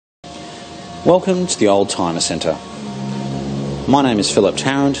Welcome to the Old Timer Centre. My name is Philip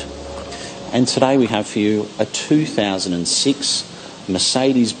Tarrant, and today we have for you a 2006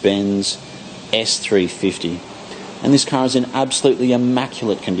 Mercedes-Benz S350, and this car is in absolutely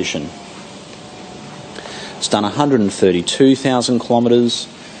immaculate condition. It's done 132,000 kilometres,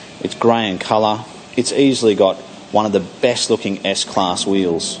 it's grey in colour, it's easily got one of the best looking S-Class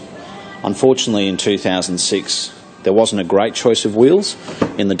wheels. Unfortunately in 2006 there wasn't a great choice of wheels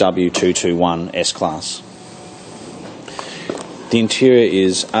in the W221 S-Class. The interior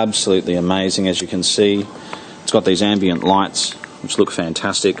is absolutely amazing, as you can see. It's got these ambient lights which look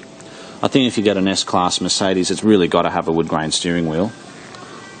fantastic. I think if you get an S-Class Mercedes, it's really got to have a wood grain steering wheel.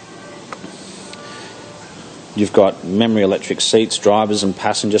 You've got memory electric seats, driver's and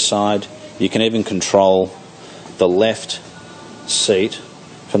passenger side. You can even control the left seat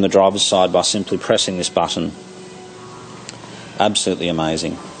from the driver's side by simply pressing this button. Absolutely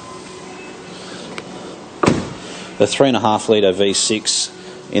amazing. The 3.5 litre V6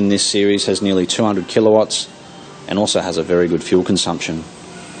 in this series has nearly 200 kilowatts and also has a very good fuel consumption.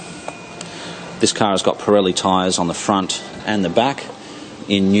 This car has got Pirelli tyres on the front and the back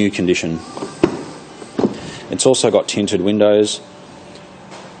in new condition. It's also got tinted windows,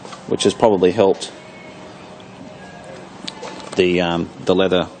 which has probably helped the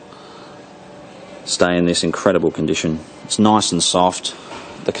leather stay in this incredible condition. It's nice and soft.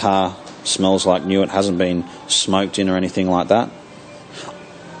 The car smells like new. It hasn't been smoked in or anything like that.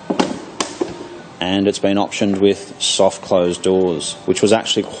 And it's been optioned with soft closed doors, which was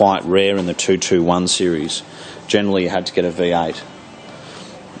actually quite rare in the 221 series. Generally you had to get a V8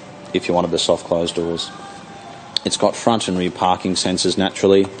 if you wanted the soft closed doors. It's got front and rear parking sensors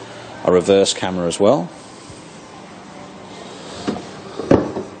naturally, a reverse camera as well.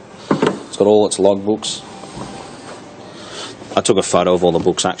 It's got all its logbooks. I took a photo of all the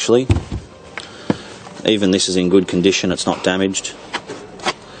books actually. Even this is in good condition, it's not damaged.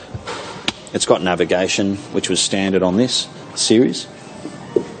 It's got navigation, which was standard on this series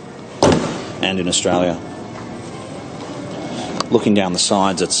and in Australia. Looking down the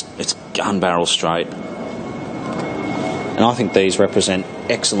sides, it's gun barrel straight. And I think these represent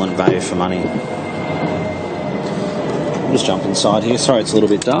excellent value for money. I'll just jump inside here. Sorry, it's a little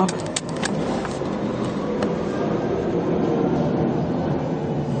bit dark.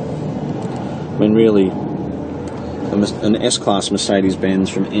 I mean, really, an S-Class Mercedes-Benz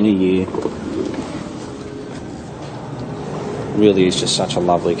from any year really is just such a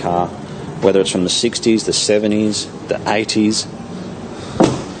lovely car. Whether it's from the 60s, the 70s, the 80s,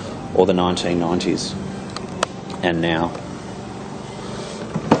 or the 1990s, and now.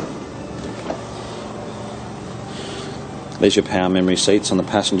 There's your power memory seats on the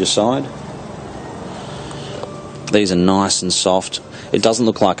passenger side. These are nice and soft. It doesn't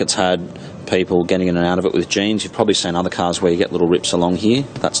look like it's had people getting in and out of it with jeans. You've probably seen other cars where you get little rips along here.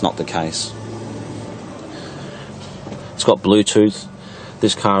 That's not the case. It's got Bluetooth,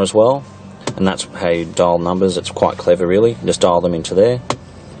 this car as well, and that's how you dial numbers. It's quite clever really. Just dial them into there.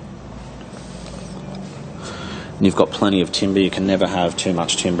 And you've got plenty of timber. You can never have too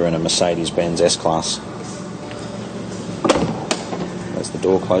much timber in a Mercedes-Benz S-Class. There's the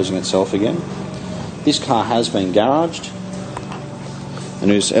door closing itself again. This car has been garaged, and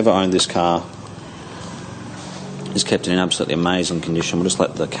who's ever owned this car is kept in absolutely amazing condition. We'll just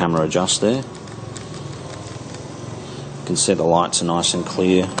let the camera adjust there. You can see the lights are nice and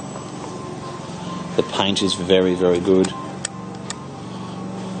clear. The paint is very, very good.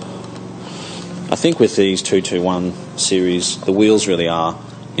 I think with these 221 series, the wheels really are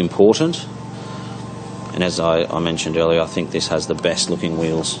important. And as I mentioned earlier, I think this has the best looking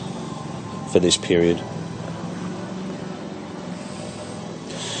wheels for this period.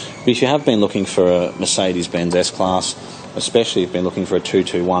 But if you have been looking for a Mercedes-Benz S-Class, especially if you've been looking for a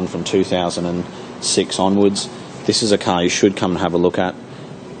 221 from 2006 onwards, this is a car you should come and have a look at.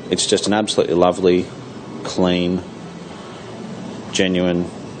 It's just an absolutely lovely, clean, genuine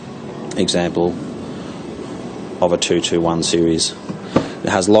example of a 221 series. It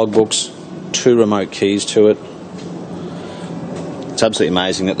has logbooks, 2 remote keys to it. It's absolutely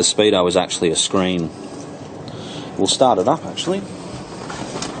amazing that the speedo is actually a screen. We'll start it up actually.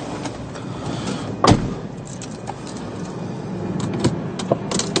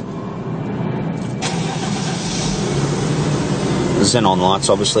 The xenon lights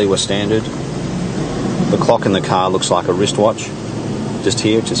obviously were standard. The clock in the car looks like a wristwatch just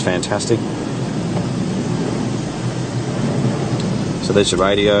here, which is fantastic. So there's your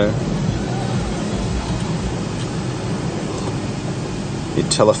radio, your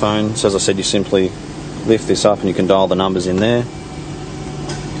telephone. So as I said, you simply lift this up and you can dial the numbers in there.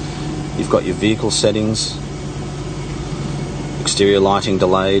 You've got your vehicle settings, exterior lighting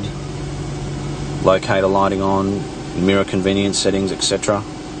delayed, locator lighting on, mirror convenience settings, etc.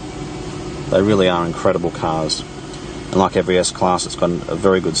 They really are incredible cars. And like every S-Class, it's got a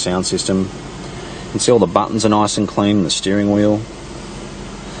very good sound system. You can see all the buttons are nice and clean, the steering wheel.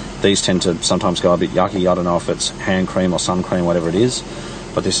 These tend to sometimes go a bit yucky. I don't know if it's hand cream or sun cream, whatever it is,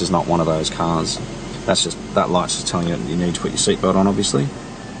 but this is not one of those cars. That light's just telling you that you need to put your seatbelt on, obviously.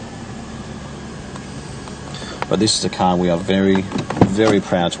 But this is a car we are very, very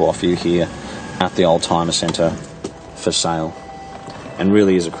proud to offer you here at the Oldtimer Centre for sale, and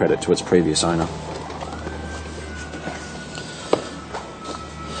really is a credit to its previous owner.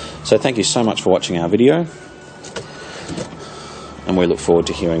 So thank you so much for watching our video, and we look forward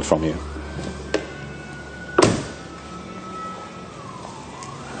to hearing from you.